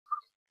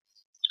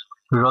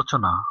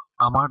রচনা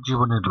আমার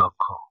জীবনের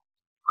লক্ষ্য।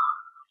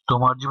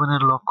 তোমার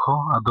জীবনের লক্ষ্য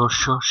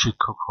আদর্শ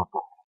শিক্ষক হব।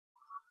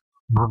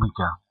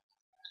 ভূমিকা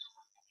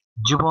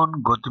জীবন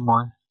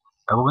গতিময়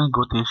এবং এই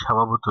গতি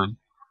স্বভাবতই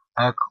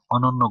এক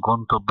অনন্য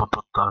গন্তব্য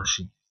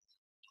প্রত্যাশী।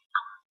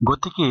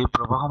 গতিকে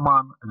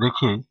প্রবাহমান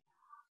রেখে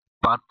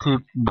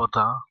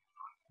পার্থিবতা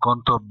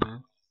গন্তব্যে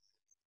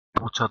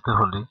পৌঁছাতে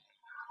হলে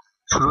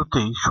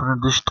শুরুতেই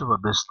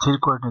সুনির্দিষ্টভাবে স্থির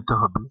করে নিতে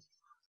হবে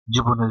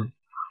জীবনের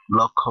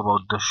লক্ষ্য বা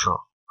উদ্দেশ্য।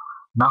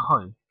 না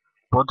হয়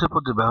পথে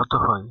পথে ব্যাহত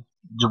হয়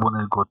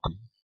জীবনের গতি,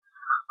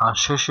 আর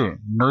শেষে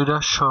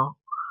নৈরাশ্য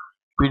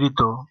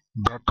পীড়িত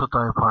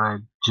ব্যর্থতায় ভরা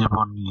এক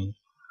জীবন নিয়ে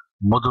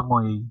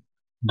মধুময়ী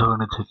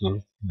ধরনী থেকে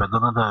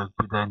বেদনাদায়ক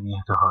বিদায়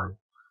নিতে হয়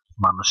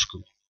মানুষকে।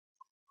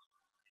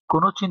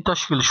 কোন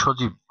চিন্তাশীল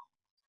সজীব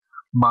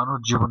মানুষ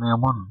জীবনে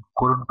এমন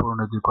করুণ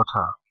পরিণতির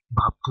কথা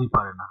ভাবতেই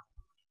পারে না।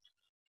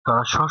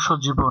 তারা স্ব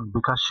জীবন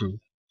বিকাশে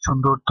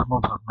সুন্দরতম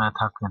ভাবনায়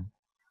থাকেন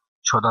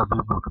সদা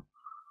বিভোর,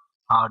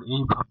 আর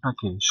এই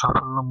ভাবনাকে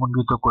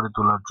সাফল্যমণ্ডিত করে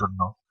তোলার জন্য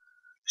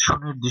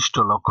সুনির্দিষ্ট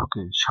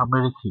লক্ষ্যকে সামনে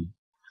রেখেই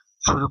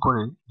শুরু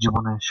করে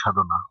জীবনের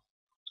সাধনা।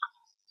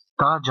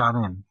 তারা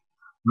জানেন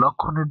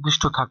লক্ষ্য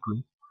নির্দিষ্ট থাকলে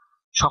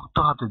শক্ত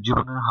হাতে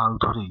জীবনের হাল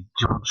ধরেই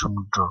জীবন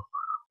সমুদ্র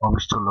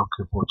অবিষ্ট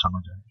লক্ষ্যে পৌঁছানো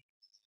যায়।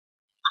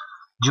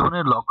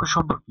 জীবনের লক্ষ্য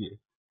সম্পর্কে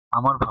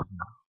আমার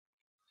ভাবনা।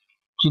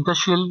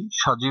 চিন্তাশীল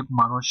সজীব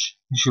মানুষ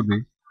হিসেবে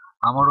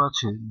আমারও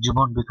আছে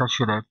জীবন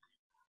বিকাশের এক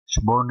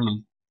বর্ণিল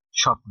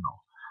স্বপ্ন।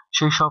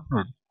 সেই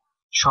স্বপ্নের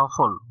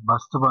সফল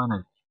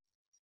বাস্তবায়নের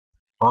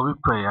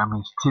অভিপ্রায়ে আমি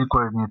স্থির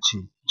করে নিয়েছি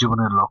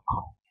জীবনের লক্ষ্য।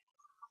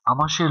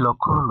 আমার সেই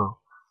লক্ষ্য হলো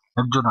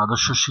একজন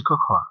আদর্শ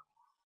শিক্ষক হওয়া।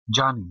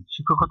 জানি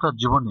শিক্ষকতার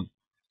জীবনে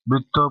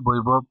বৃত্ত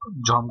বৈভব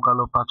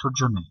জমকালো প্রাচুর্য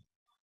নেই,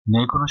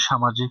 নেই কোনো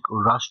সামাজিক ও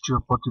রাষ্ট্রীয়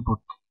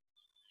প্রতিপত্তি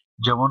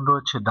যেমন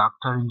রয়েছে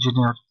ডাক্তার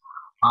ইঞ্জিনিয়ার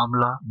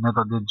আমলা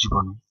নেতাদের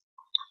জীবনে।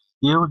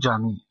 এও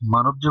জানি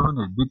মানব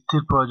জীবনের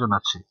বৃত্তির প্রয়োজন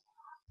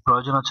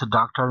আছে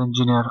ডাক্তার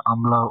ইঞ্জিনিয়ার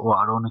আমলা ও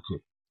আরো অনেকে।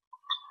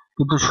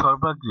 কিন্তু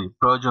সর্বাগ্রে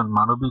প্রয়োজন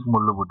মানবিক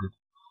মূল্যবোধের।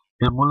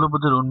 এই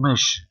মূল্যবোধের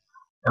উন্মেষ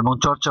এবং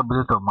চর্চা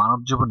ব্যতীত মানব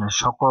জীবনের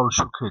সকল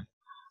সুখের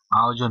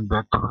আয়োজন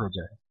ব্যর্থ হয়ে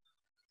যায়।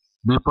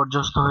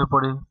 বিপর্যস্ত হয়ে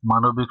পড়ে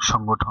মানবিক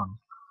সংগঠন,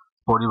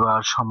 পরিবার,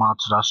 সমাজ,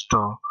 রাষ্ট্র,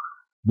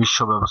 বিশ্ব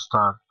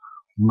ব্যবস্থার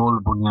মূল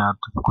বুনিয়াদ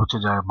ঘুচে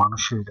যায়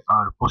মানুষের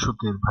আর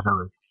পশুদের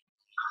ভেদাভেদ।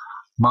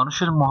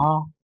 মানুষের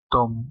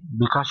মহত্তম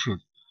বিকাশের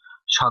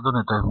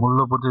সাধনে তাই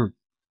মূল্যবোধের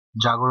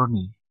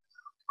জাগরণই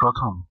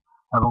প্রথম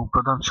এবং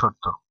প্রধান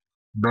শর্ত।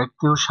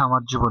 ব্যক্তি ও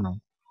সমাজ জীবনে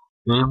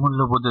এই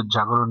মূল্যবোধের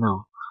জাগরণেও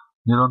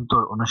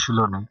নিরন্তর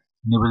অনুশীলনে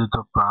নিবেদিত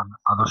প্রাণ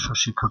আদর্শ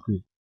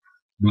শিক্ষকের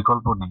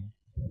বিকল্প নেই।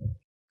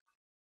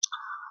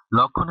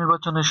 লক্ষ্য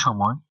নির্বাচনের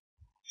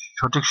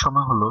সঠিক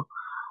সময় হলো,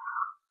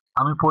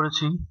 আমি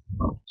পড়েছি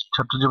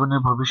ছাত্র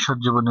জীবনের ভবিষ্যৎ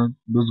জীবনের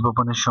বীজ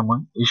বপনের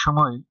সময়। এই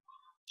সময়ে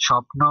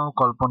স্বপ্ন ও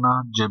কল্পনা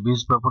যে বীজ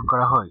বপন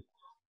করা হয়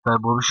তাই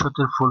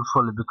ভবিষ্যতের ফুল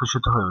ফলে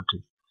বিকশিত হয়ে ওঠে।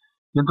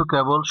 কিন্তু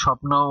কেবল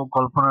স্বপ্ন ও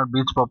কল্পনার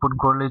বীজ বপন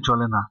করলেই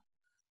চলে না।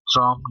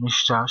 শ্রম,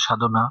 নিষ্ঠা,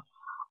 সাধনা,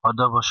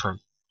 অধ্যবসায়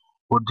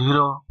ও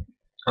দৃঢ়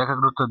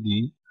একাগ্রতা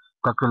দিয়ে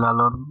তাকে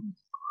লালন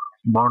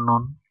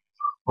বর্ণন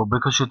ও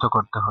বিকশিত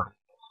করতে হয়।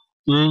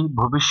 এই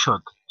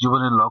ভবিষ্যৎ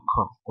জীবনের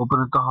লক্ষ্য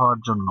উপনীত হওয়ার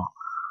জন্য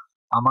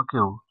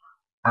আমাকেও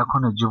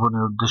এখনই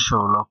জীবনের উদ্দেশ্য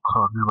ও লক্ষ্য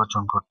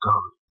নির্বাচন করতে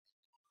হবে।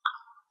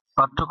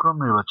 পাঠ্যক্রম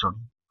নির্বাচন।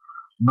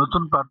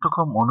 নতুন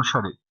পাঠ্যক্রম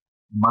অনুসারে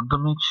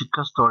মাধ্যমিক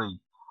শিক্ষা স্তরেই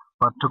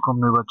পাঠ্যক্রম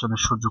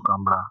নির্বাচনের সুযোগ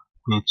আমরা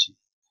পেয়েছি।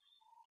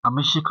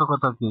 আমি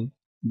শিক্ষকতাকে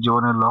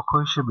জীবনের লক্ষ্য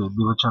হিসেবে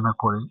বিবেচনা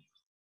করে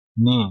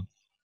নিয়ে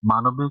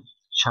মানবিক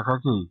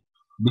শাখাকেই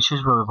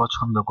বিশেষভাবে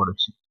পছন্দ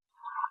করেছি।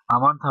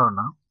 আমার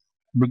ধারণা,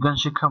 বিজ্ঞান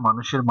শিক্ষা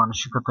মানুষের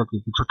মানসিকতাকে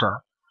কিছুটা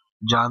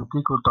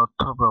যান্ত্রিক ও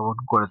তথ্যপ্রবণ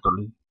করে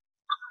তোলে।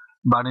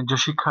 বাণিজ্য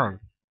শিক্ষায়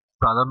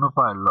প্রাধান্য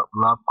পায়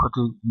লাভ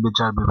ক্ষতি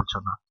বিচার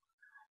বিবেচনা।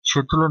 সে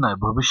তুলনায়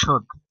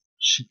ভবিষ্যৎ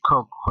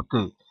শিক্ষক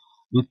হতে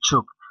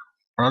ইচ্ছুক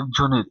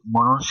একজনের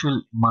মননশীল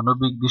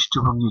মানবিক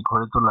দৃষ্টিভঙ্গি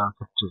গড়ে তোলার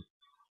ক্ষেত্রে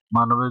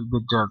মানবিক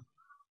বিদ্যার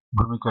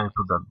ভূমিকায়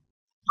প্রধান।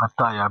 আর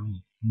তাই আমি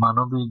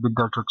মানবিক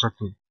বিদ্যা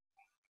চর্চাকে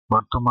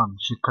বর্তমান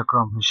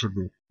শিক্ষাক্রম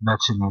হিসেবে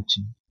বেছে নিয়েছি।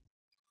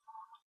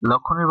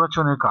 লক্ষ্য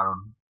নির্বাচনের কারণ।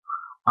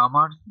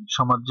 আমার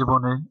সমাজ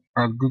জীবনে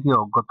একদিকে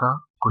অজ্ঞতা,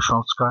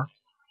 কুসংস্কার,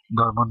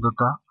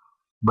 ধর্মান্ধতা,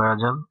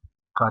 বেড়াজাল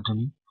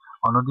কাটেনি,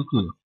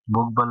 অন্যদিকে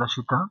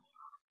ভোগবিলাসিতা,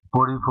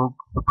 পরিভোগ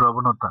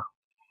প্রবণতা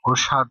ও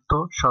স্বার্থ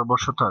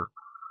সর্বস্বতার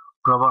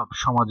প্রভাব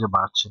সমাজে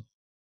বাড়ছে।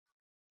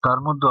 তার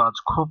মধ্যে আজ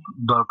খুব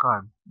দরকার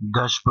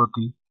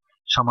দেশপ্রতি,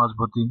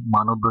 সমাজপ্রতি,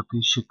 মানবপ্রতি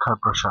শিক্ষার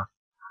প্রসার।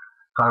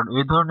 কারণ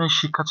এই ধরনের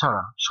শিক্ষা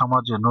ছাড়া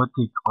সমাজে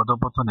নৈতিক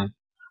অধঃপতনের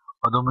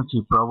অধোমুখী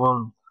প্রবল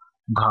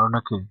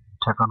ধারণাকে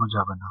ঠেকানো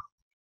যাবে না।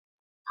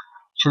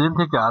 সেদিন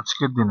থেকে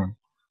আজকের দিনে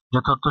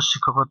যথার্থ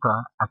শিক্ষকতা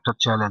একটা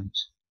চ্যালেঞ্জ।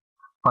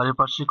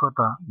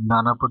 পারিপার্শ্বিকতা,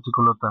 নানা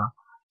প্রতিকূলতা,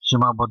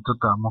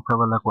 সীমাবদ্ধতা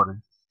মোকাবেলা করে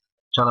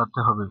চালাতে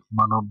হবে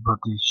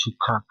মানবপ্রতি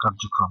শিক্ষা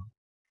কার্যক্রম।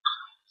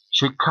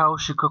 শিক্ষা ও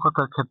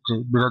শিক্ষকতার ক্ষেত্রে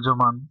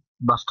বিরাজমান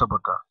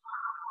বাস্তবতা।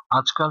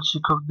 আজকাল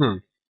শিক্ষকদের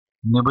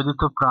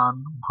নিবেদিত প্রাণ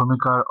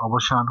ভূমিকার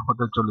অবসান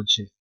হতে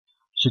চলেছে।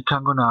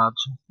 শিক্ষাঙ্গনে আজ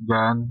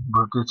জ্ঞান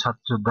ভর্তি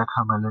ছাত্রের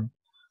দেখা মেলে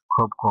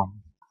খুব কম।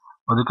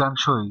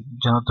 অধিকাংশই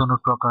যেন কোনো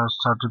প্রকার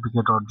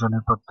সার্টিফিকেট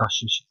অর্জনের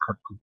প্রত্যাশী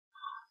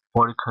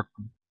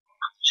পরীক্ষার্থী।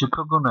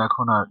 শিক্ষকগণ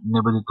এখন আর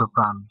নিবেদিত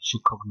প্রাণ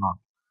শিক্ষক নন,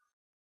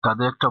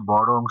 তাদের একটা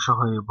বড় অংশ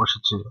হয়ে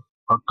বসেছে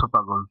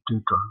অর্থপাগল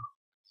টিউটর।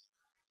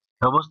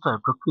 এ অবস্থায়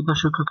প্রকৃত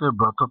শিক্ষকের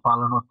ব্রত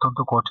পালন অত্যন্ত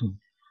কঠিন।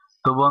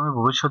 তবু আমি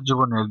ভবিষ্যৎ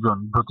জীবনে একজন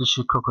ব্রতী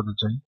শিক্ষক হতে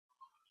চাই।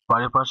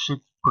 পারিপার্শ্বিক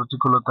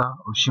প্রতিকূলতা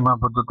ও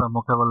সীমাবদ্ধতা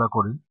মোকাবেলা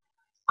করে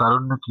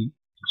তারুণ্যকে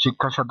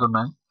শিক্ষা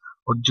সাধনায়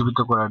উজ্জীবিত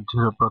করার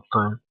দৃঢ়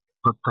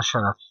প্রত্যাশা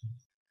রাখি।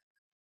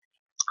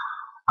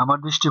 আমার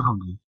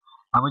দৃষ্টিভঙ্গি,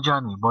 আমি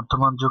জানি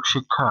বর্তমান যুগ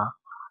শিক্ষা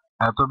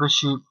এত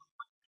বেশি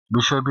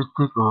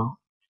বিষয়ভিত্তিক ও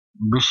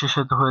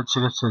বিশেষায়িত হয়ে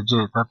গেছে যে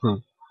তাতে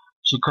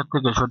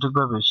শিক্ষার্থীকে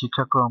সঠিকভাবে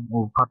শিক্ষাক্রম ও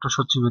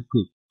পাঠ্যসূচি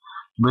ভিত্তিক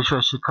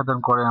বিষয়ে শিক্ষাদান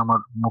করাই আমার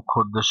মুখ্য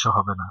উদ্দেশ্য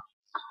হবে না।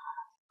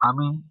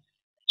 আমি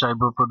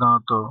চাইব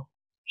প্রধানত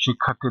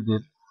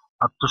শিক্ষার্থীদের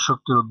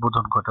আত্মশক্তির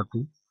উদ্বোধন ঘটাতে,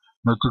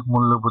 নৈতিক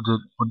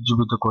মূল্যবোধের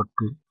উজ্জীবিত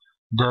করতে,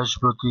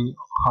 দেশব্রতী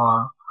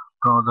হওয়ার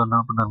প্রণোদনা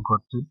প্রদান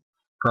করতে,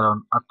 কারণ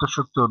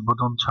আত্মশক্তি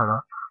উদ্বোধন ছাড়া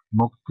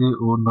মুক্তি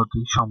ও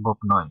উন্নতি সম্ভব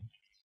নয়।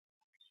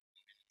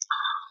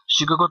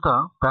 শিক্ষকতা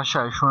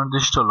পেশায়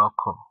সুনির্দিষ্ট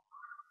লক্ষ্য।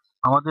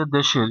 আমাদের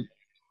দেশের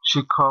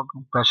শিক্ষক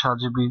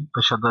পেশাজীবী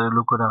পেশাদারী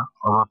লোকেরা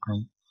অভাব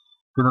নেই,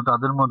 কিন্তু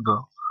তাদের মধ্যে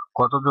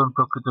কতজন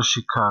প্রকৃত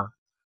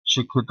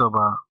শিক্ষিত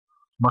বা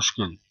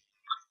মুশকিল।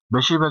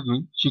 বেশিরভাগই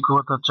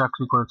শিক্ষকতার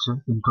চাকরি করেছে,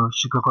 কিন্তু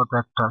শিক্ষকতা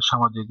একটা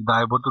সামাজিক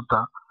দায়বদ্ধতা,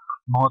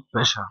 মহৎ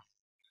পেশা।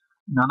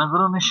 নানা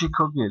কারণে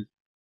শিক্ষকের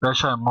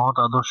পেশায় মহৎ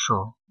আদর্শ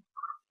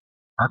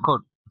এখন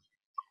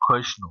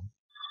ক্ষয়িষ্ণু।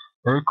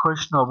 এই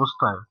ক্ষয়িষ্ণু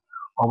অবস্থায়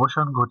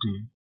অবসান ঘটিয়ে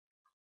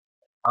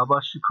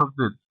আবার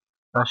শিক্ষকদের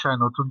পেশায়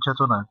নতুন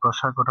চেতনায়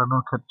প্রসার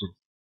ঘটানোর ক্ষেত্রে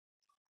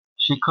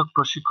শিক্ষক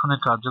প্রশিক্ষণের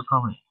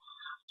কার্যক্রমে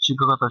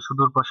শিক্ষকতা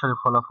সুদূর প্রসারী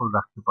ফলাফল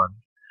রাখতে পারে।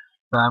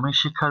 তাই আমি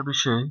শিক্ষার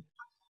বিষয়ে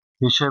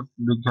হিসেব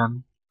বিজ্ঞান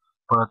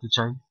পড়াতে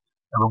চাই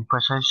এবং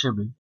পেশা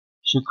হিসেবে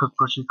শিক্ষক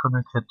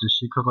প্রশিক্ষণের ক্ষেত্রে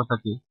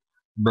শিক্ষকতাকে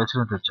বেছে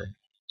নিতে চাই।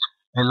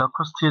 এই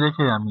লক্ষ্য স্থির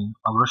রেখে আমি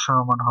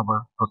অগ্রসরমান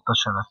হবার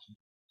প্রত্যাশা রাখি।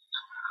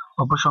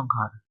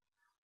 উপসংহার: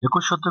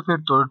 ২১ শতকের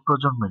তরুণ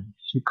প্রজন্মের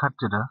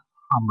শিক্ষার্থীরা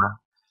আমরা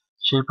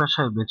সেই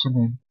পেশায় বেছে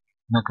নিই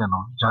না কেন,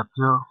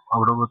 জাতীয়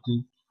অগ্রগতি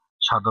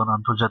সাধন,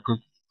 আন্তর্জাতিক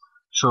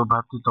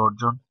সৌভ্রাতৃত্ব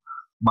অর্জন,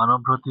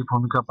 মানবরতি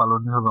ভূমিকা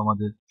পালনই হবে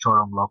আমাদের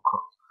চরম লক্ষ্য।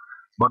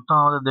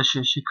 বর্তমানে আমাদের দেশে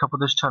শিক্ষা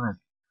প্রতিষ্ঠানের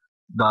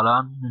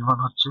দালান নির্মাণ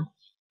হচ্ছে,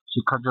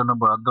 শিক্ষার জন্য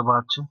বরাদ্দ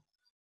বাড়ছে,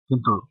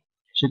 কিন্তু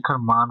শিক্ষার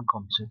মান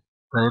কমছে।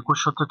 তাই ২১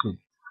 শতকে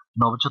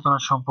নবচেতনা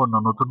সম্পন্ন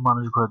নতুন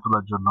মানুষ গড়ে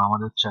তোলার জন্য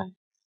আমাদের চাই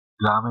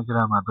গ্রামে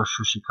গ্রামে আদর্শ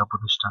শিক্ষা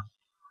প্রতিষ্ঠান,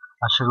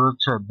 আর সেগুলো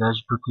চাই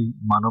দেশব্রতী,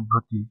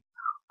 মানবব্রতী,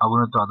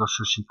 অগণিত আদর্শ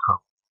শিক্ষক।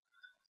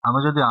 আমি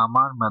যদি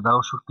আমার মেধা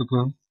ও শক্তিকে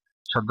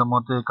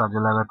সাধ্যমতে কাজে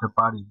লাগাতে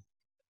পারি,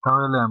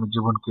 তাহলে আমি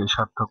জীবনকে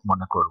সার্থক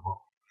মনে করব।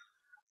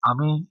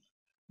 আমি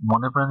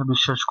মনে প্রাণে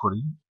বিশ্বাস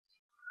করি,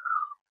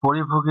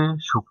 পরিভোগে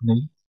সুখ নেই,